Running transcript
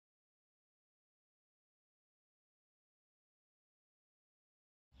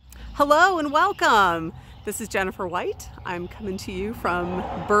Hello and welcome. This is Jennifer White. I'm coming to you from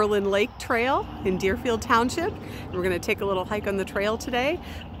Berlin Lake Trail in Deerfield Township. We're going to take a little hike on the trail today.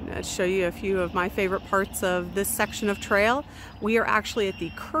 I'm going to show you a few of my favorite parts of this section of trail. We are actually at the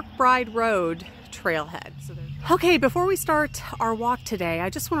Kirkbride Road trailhead. Okay, before we start our walk today, I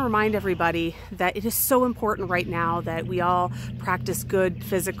just want to remind everybody that it is so important right now that we all practice good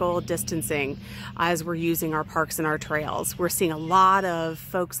physical distancing as we're using our parks and our trails. We're seeing a lot of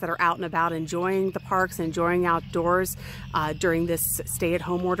folks that are out and about enjoying the parks, enjoying outdoors during this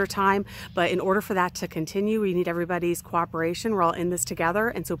stay-at-home order time. But in order for that to continue, we need everybody's cooperation. We're all in this together,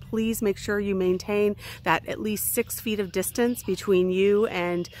 and so please make sure you maintain that at least 6 feet of distance between you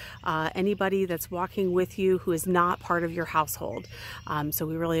and anybody that's walking with you who is not part of your household. So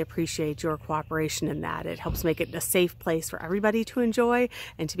we really appreciate your cooperation in that. It helps make it a safe place for everybody to enjoy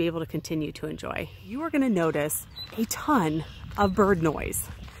and to be able to continue to enjoy. You are going to notice a ton of bird noise,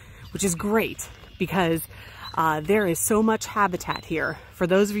 which is great because there is so much habitat here. For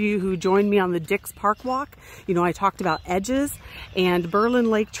those of you who joined me on the Dick's Park Walk, you know I talked about edges, and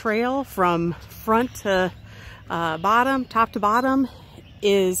Berlin Lake Trail from front to bottom, top to bottom,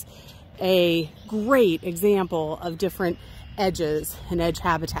 is a great example of different edges and edge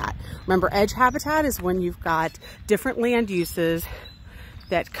habitat. Remember, edge habitat is when you've got different land uses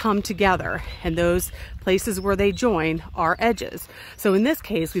that come together, and those places where they join are edges. So in this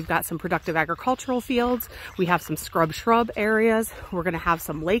case, we've got some productive agricultural fields, we have some scrub shrub areas, we're going to have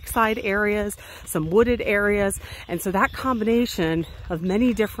some lakeside areas, some wooded areas, and so that combination of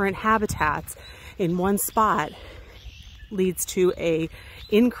many different habitats in one spot leads to a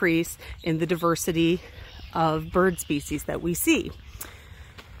increase in the diversity of bird species that we see.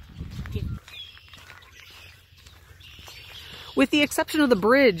 With the exception of the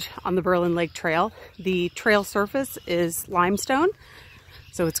bridge on the Berlin Lake Trail, the trail surface is limestone,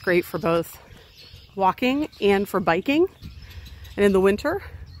 so it's great for both walking and for biking. And in the winter,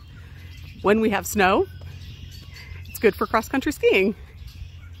 when we have snow, it's good for cross-country skiing.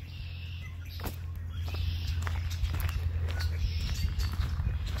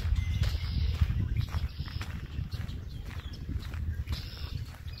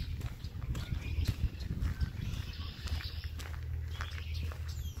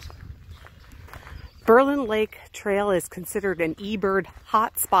 Berlin Lake Trail is considered an eBird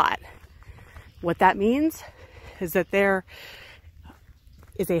hotspot. What that means is that there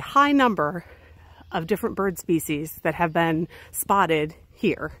is a high number of different bird species that have been spotted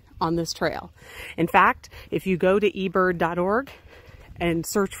here on this trail. In fact, if you go to ebird.org and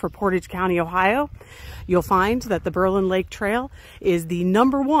search for Portage County, Ohio, you'll find that the Berlin Lake Trail is the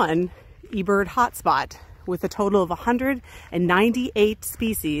 #1 eBird hotspot with a total of 198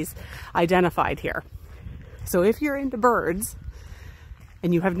 species identified here. So if you're into birds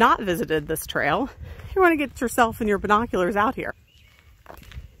and you have not visited this trail, you want to get yourself and your binoculars out here.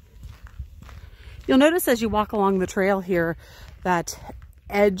 You'll notice as you walk along the trail here that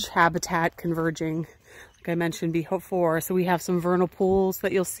edge habitat converging, like I mentioned before. So we have some vernal pools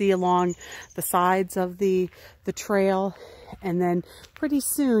that you'll see along the sides of the trail, and then pretty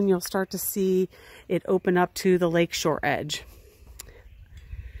soon you'll start to see it open up to the lakeshore edge.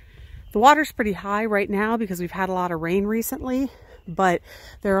 The water's pretty high right now because we've had a lot of rain recently, but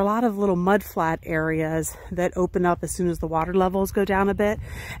there are a lot of little mudflat areas that open up as soon as the water levels go down a bit,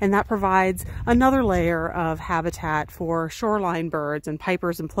 and that provides another layer of habitat for shoreline birds and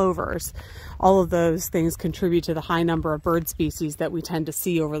pipers and plovers. All of those things contribute to the high number of bird species that we tend to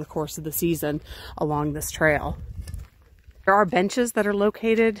see over the course of the season along this trail. There are benches that are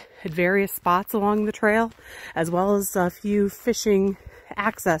located at various spots along the trail, as well as a few fishing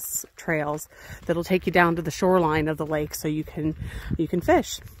access trails that'll take you down to the shoreline of the lake so you can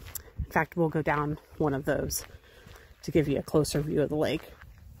fish. In fact, we'll go down one of those to give you a closer view of the lake.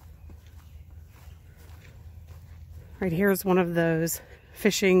 Right here is one of those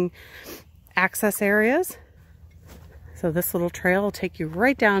fishing access areas. So this little trail will take you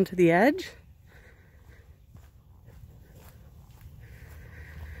right down to the edge.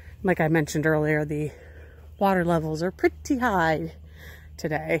 Like I mentioned earlier, the water levels are pretty high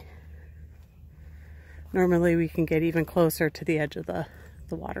today. Normally we can get even closer to the edge of the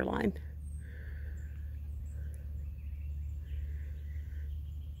water line.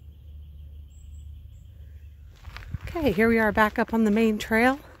 Okay, here we are back up on the main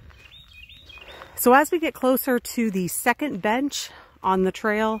trail. So as we get closer to the second bench on the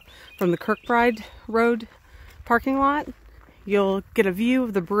trail from the Kirkbride Road parking lot, you'll get a view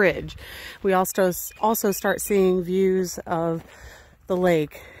of the bridge. We also start seeing views of the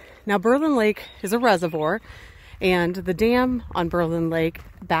lake. Now, Berlin Lake is a reservoir, And the dam on Berlin Lake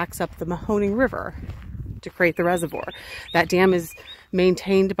backs up the Mahoning River to create the reservoir. That dam is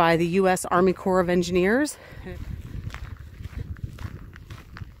maintained by the U.S. Army Corps of Engineers.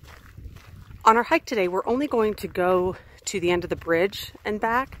 On our hike today, we're only going to go to the end of the bridge and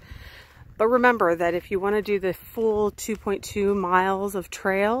back. But remember that if you want to do the full 2.2 miles of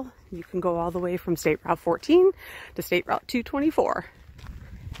trail, you can go all the way from State Route 14 to State Route 224.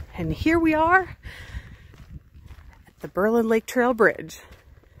 And here we are at the Berlin Lake Trail Bridge.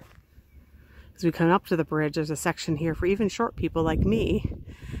 As we come up to the bridge, there's a section here for even short people like me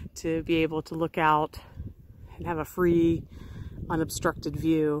to be able to look out and have a free, unobstructed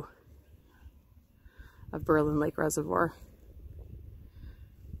view of Berlin Lake Reservoir.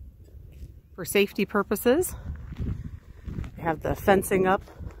 For safety purposes, we have the fencing up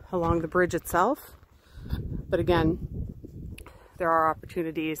along the bridge itself, but again, there are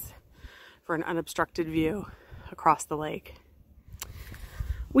opportunities for an unobstructed view across the lake.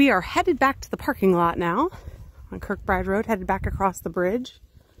 We are headed back to the parking lot now on Kirkbride Road, headed back across the bridge.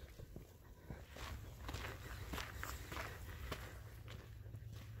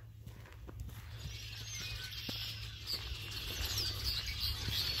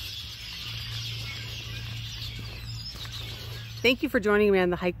 Thank you for joining me on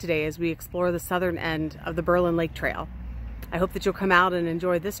the hike today as we explore the southern end of the Berlin Lake Trail. I hope that you'll come out and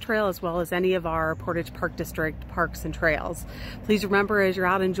enjoy this trail as well as any of our Portage Park District parks and trails. Please remember as you're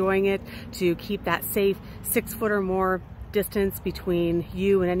out enjoying it to keep that safe 6 foot or more distance between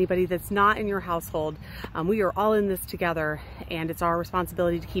you and anybody that's not in your household. We are all in this together, and it's our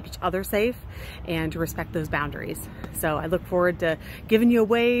responsibility to keep each other safe and to respect those boundaries. So I look forward to giving you a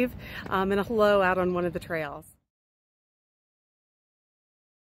wave and a hello out on one of the trails.